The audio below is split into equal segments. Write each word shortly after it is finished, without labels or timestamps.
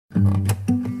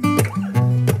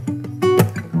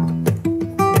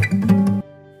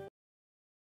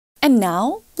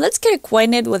now, let's get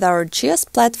acquainted with our Gios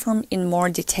platform in more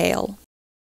detail.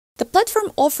 The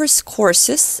platform offers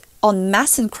courses on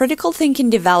math and critical thinking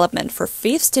development for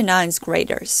 5th to 9th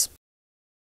graders.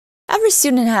 Every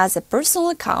student has a personal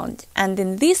account, and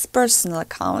in this personal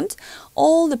account,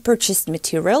 all the purchased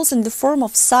materials in the form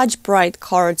of such bright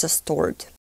cards are stored.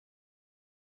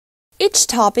 Each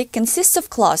topic consists of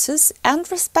classes and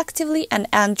respectively an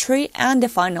entry and a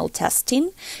final testing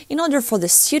in order for the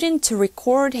student to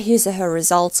record his or her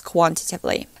results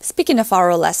quantitatively. Speaking of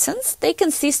our lessons, they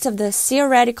consist of the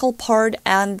theoretical part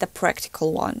and the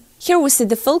practical one. Here we see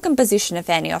the full composition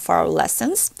of any of our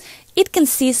lessons. It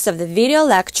consists of the video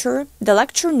lecture, the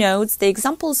lecture notes, the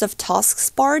examples of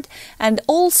tasks part, and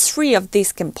all three of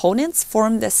these components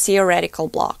form the theoretical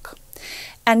block.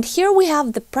 And here we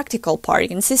have the practical part,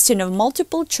 consisting of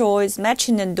multiple choice,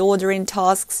 matching and ordering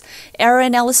tasks, error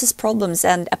analysis problems,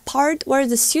 and a part where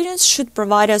the students should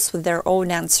provide us with their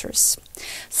own answers.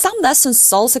 Some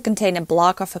lessons also contain a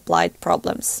block of applied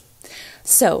problems.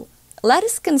 So, let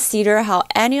us consider how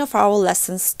any of our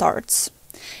lessons starts.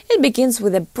 It begins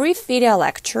with a brief video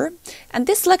lecture, and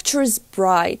this lecture is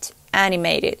bright,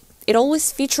 animated. It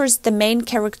always features the main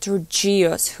character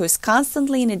Gios, who is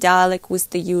constantly in a dialogue with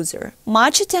the user.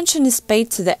 Much attention is paid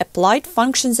to the applied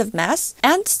functions of math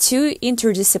and to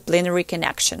interdisciplinary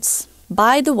connections.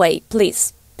 By the way,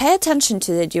 please pay attention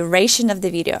to the duration of the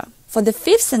video. For the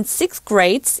 5th and 6th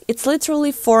grades, it's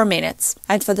literally 4 minutes,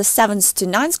 and for the 7th to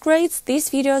 9th grades, these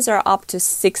videos are up to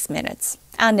 6 minutes.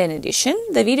 And in addition,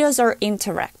 the videos are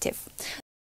interactive.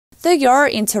 They are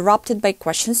interrupted by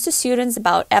questions to students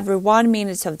about every 1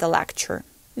 minute of the lecture.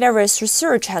 Various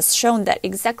research has shown that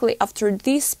exactly after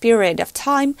this period of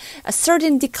time, a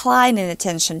certain decline in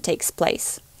attention takes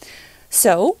place.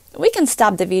 So, we can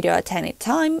stop the video at any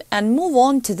time and move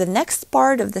on to the next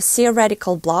part of the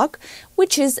theoretical block,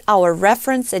 which is our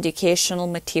reference educational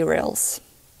materials.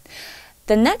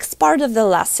 The next part of the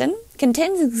lesson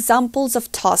contains examples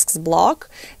of tasks block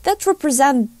that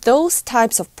represent those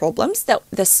types of problems that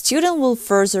the student will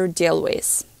further deal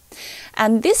with.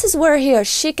 And this is where he or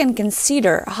she can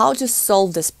consider how to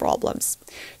solve these problems.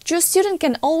 Your student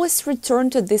can always return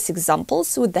to these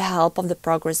examples with the help of the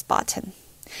progress button.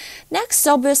 Next,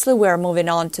 obviously, we are moving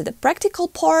on to the practical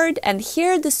part, and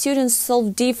here the students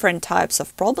solve different types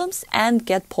of problems and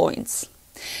get points.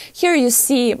 Here you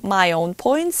see my own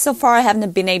points. So far I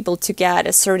haven't been able to get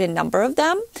a certain number of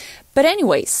them. But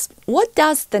anyways, what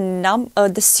does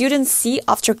the student see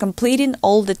after completing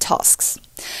all the tasks?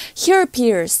 Here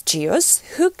appears Gios,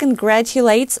 who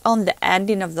congratulates on the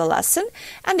ending of the lesson,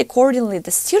 and accordingly the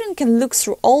student can look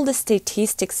through all the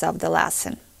statistics of the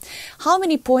lesson. How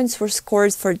many points were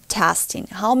scored for testing?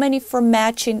 How many for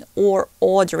matching or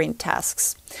ordering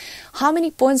tasks? How many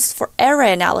points for error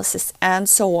analysis? And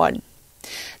so on.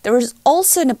 There is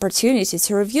also an opportunity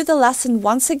to review the lesson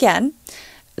once again,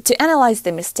 to analyze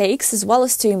the mistakes as well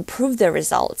as to improve the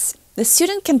results. The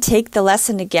student can take the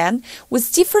lesson again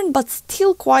with different but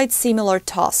still quite similar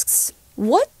tasks.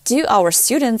 What do our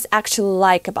students actually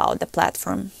like about the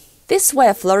platform? This way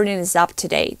of learning is up to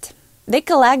date. They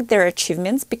collect their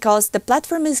achievements because the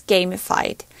platform is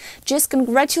gamified. Just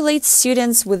congratulate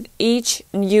students with each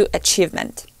new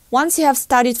achievement. Once you have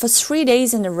studied for 3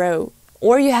 days in a row,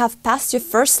 or you have passed your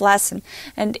first lesson,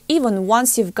 and even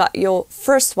once you've got your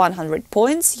first 100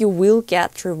 points, you will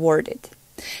get rewarded.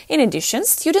 In addition,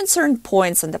 students earn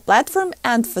points on the platform,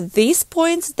 and for these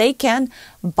points, they can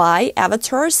buy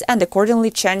avatars and accordingly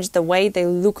change the way they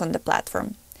look on the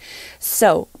platform.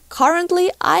 So, currently,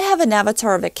 I have an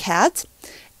avatar of a cat,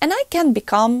 and I can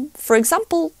become, for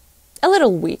example, a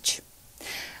little witch.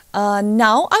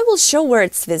 Now, I will show where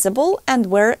it's visible and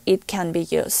where it can be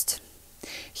used.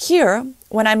 Here,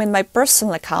 when I'm in my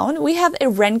personal account, we have a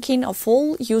ranking of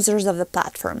all users of the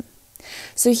platform.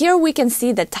 So here we can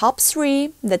see the top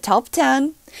 3, the top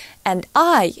 10, and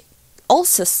I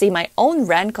also see my own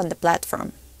rank on the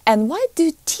platform. And why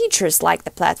do teachers like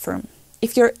the platform?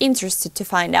 If you're interested to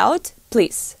find out,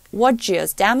 please watch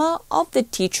Gios' demo of the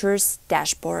teacher's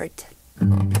dashboard.